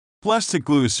Plastic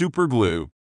glue is super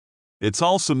glue. It's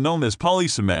also known as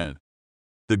polycement.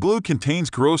 The glue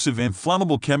contains corrosive and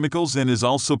flammable chemicals and is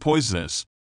also poisonous.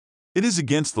 It is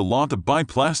against the law to buy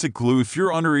plastic glue if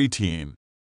you're under 18.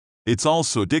 It's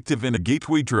also addictive and a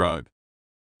gateway drug.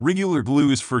 Regular glue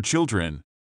is for children.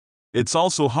 It's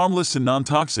also harmless and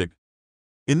non-toxic.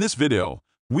 In this video,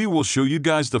 we will show you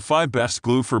guys the 5 best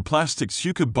glue for plastics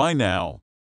you could buy now.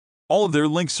 All of their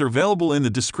links are available in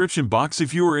the description box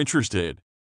if you are interested.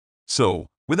 So,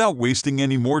 without wasting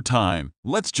any more time,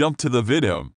 let's jump to the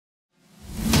video.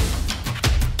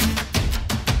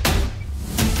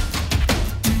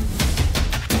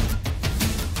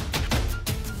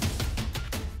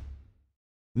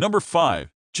 Number 5.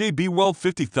 Weld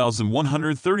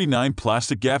 50139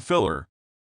 Plastic Gap Filler.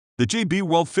 The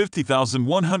Weld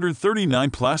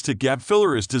 50139 Plastic Gap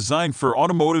Filler is designed for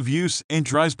automotive use and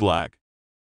dries black.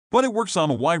 But it works on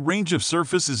a wide range of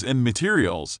surfaces and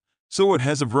materials, so it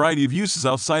has a variety of uses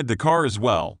outside the car as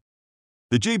well.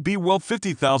 The Weld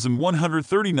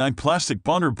 50139 Plastic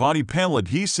Bonder Body Panel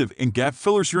Adhesive and Gap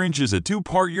Filler Syringe is a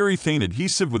 2-part urethane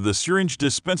adhesive with a syringe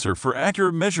dispenser for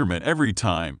accurate measurement every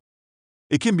time.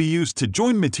 It can be used to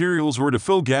join materials or to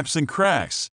fill gaps and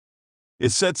cracks. It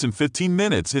sets in 15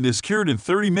 minutes and is cured in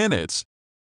 30 minutes.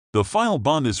 The final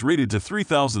bond is rated to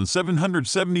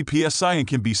 3,770 psi and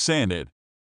can be sanded.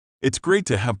 It's great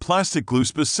to have plastic glue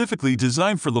specifically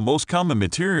designed for the most common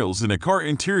materials in a car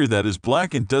interior that is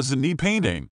black and doesn't need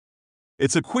painting.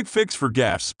 It's a quick fix for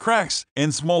gaps, cracks,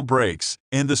 and small breaks,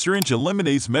 and the syringe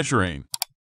eliminates measuring.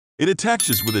 It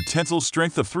attaches with a tensile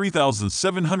strength of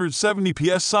 3,770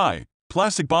 psi.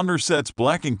 Plastic bonder sets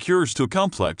black and cures to a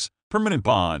complex, permanent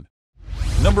bond.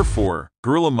 Number 4.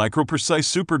 Gorilla Micro-Precise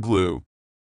Super Glue.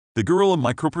 The Gorilla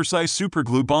Micro-Precise Super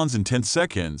Glue bonds in 10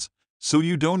 seconds, so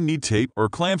you don't need tape or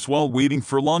clamps while waiting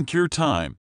for long cure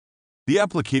time. The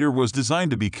applicator was designed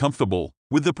to be comfortable,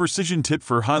 with the precision tip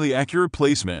for highly accurate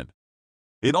placement.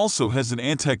 It also has an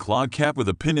anti-clog cap with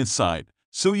a pin inside,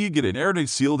 so you get an airtight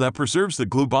seal that preserves the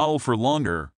glue bottle for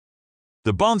longer.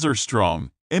 The bonds are strong,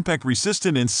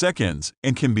 impact-resistant in seconds,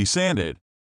 and can be sanded.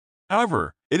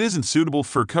 However, it isn't suitable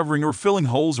for covering or filling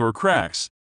holes or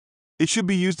cracks. It should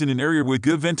be used in an area with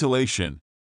good ventilation.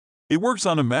 It works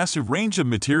on a massive range of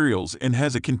materials and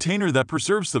has a container that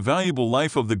preserves the valuable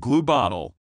life of the glue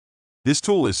bottle. This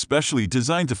tool is specially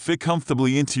designed to fit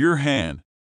comfortably into your hand.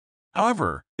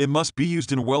 However, it must be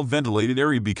used in a well-ventilated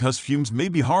area because fumes may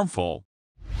be harmful.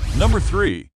 Number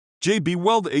 3.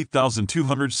 Weld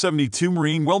 8272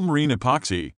 MarineWeld Marine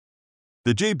Epoxy.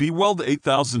 The Weld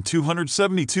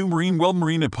 8272 MarineWeld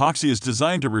Marine Epoxy is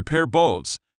designed to repair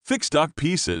boats, fix dock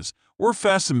pieces, or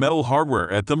fasten metal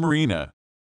hardware at the marina.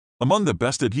 Among the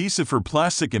best adhesive for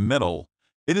plastic and metal,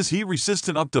 it is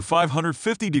heat-resistant up to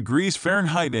 550 degrees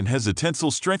Fahrenheit and has a tensile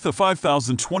strength of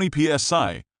 5,020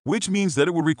 psi, which means that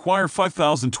it would require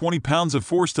 5,020 pounds of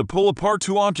force to pull apart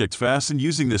 2 objects fastened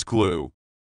using this glue.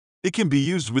 It can be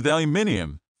used with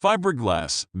aluminum,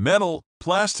 fiberglass, metal,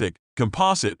 plastic,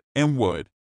 composite, and wood.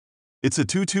 It's a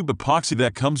 2-tube epoxy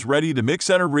that comes ready to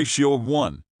mix at a ratio of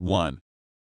 1:1.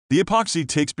 The epoxy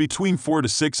takes between 4 to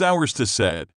 6 hours to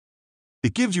set.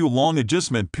 It gives you a long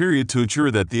adjustment period to ensure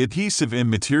that the adhesive and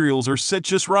materials are set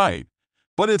just right,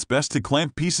 but it's best to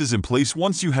clamp pieces in place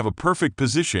once you have a perfect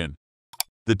position.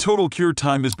 The total cure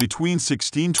time is between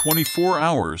 16 to 24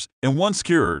 hours, and once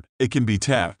cured, it can be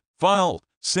tapped, filed,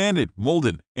 sanded,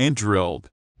 molded, and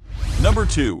drilled. Number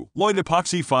 2. Loite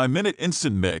Epoxy 5-Minute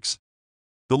Instant Mix.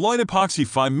 The Loite Epoxy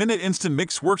 5-Minute Instant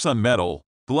Mix works on metal,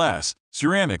 glass,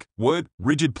 ceramic, wood,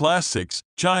 rigid plastics,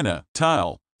 china,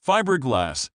 tile,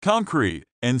 fiberglass, concrete,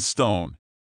 and stone.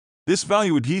 This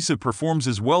value adhesive performs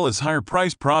as well as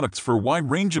higher-priced products for a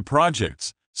wide range of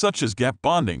projects, such as gap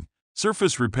bonding,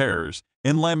 surface repairs,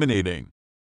 and laminating.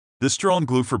 The strong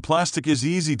glue for plastic is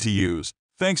easy to use,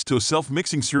 thanks to a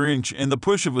self-mixing syringe and the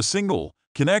push of a single,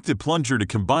 connected plunger to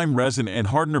combine resin and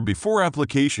hardener before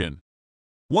application.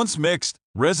 Once mixed,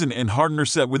 resin and hardener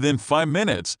set within 5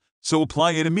 minutes, so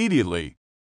apply it immediately.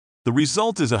 The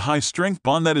result is a high-strength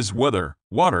bond that is weather,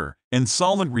 water, and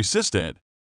solvent resistant.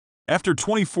 After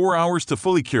 24 hours to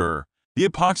fully cure, the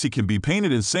epoxy can be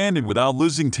painted and sanded without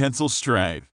losing tensile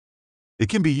strength. It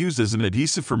can be used as an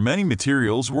adhesive for many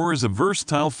materials or as a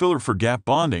versatile filler for gap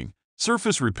bonding,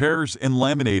 surface repairs, and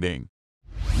laminating.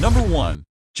 Number 1.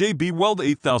 Weld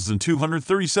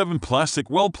 8237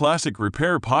 PlasticWeld Plastic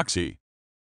Repair Epoxy.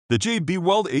 The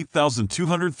Weld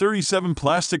 8237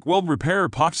 PlasticWeld Repair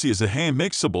Epoxy is a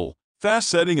hand-mixable,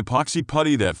 fast-setting epoxy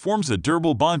putty that forms a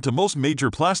durable bond to most major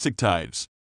plastic types.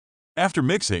 After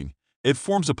mixing, it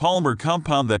forms a polymer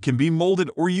compound that can be molded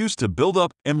or used to build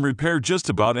up and repair just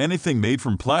about anything made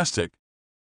from plastic.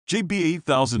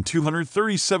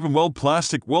 JB8237 Weld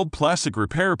PlasticWeld plastic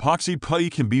repair epoxy putty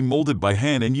can be molded by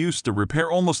hand and used to repair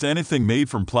almost anything made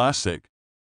from plastic.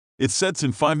 It sets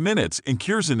in 5 minutes and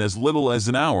cures in as little as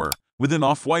an hour, with an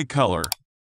off-white color.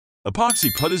 Epoxy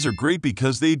putties are great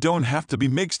because they don't have to be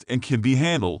mixed and can be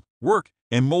handled, worked,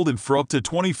 and molded for up to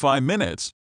 25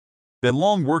 minutes. That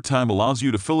long work time allows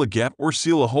you to fill a gap or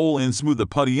seal a hole and smooth the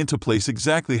putty into place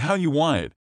exactly how you want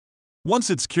it. Once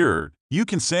it's cured, you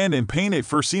can sand and paint it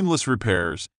for seamless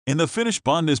repairs, and the finished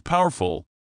bond is powerful.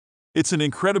 It's an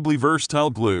incredibly versatile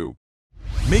glue.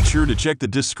 Make sure to check the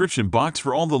description box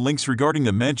for all the links regarding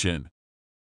the mention.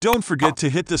 Don't forget to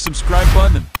hit the subscribe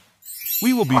button.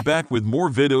 We will be back with more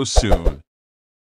videos soon.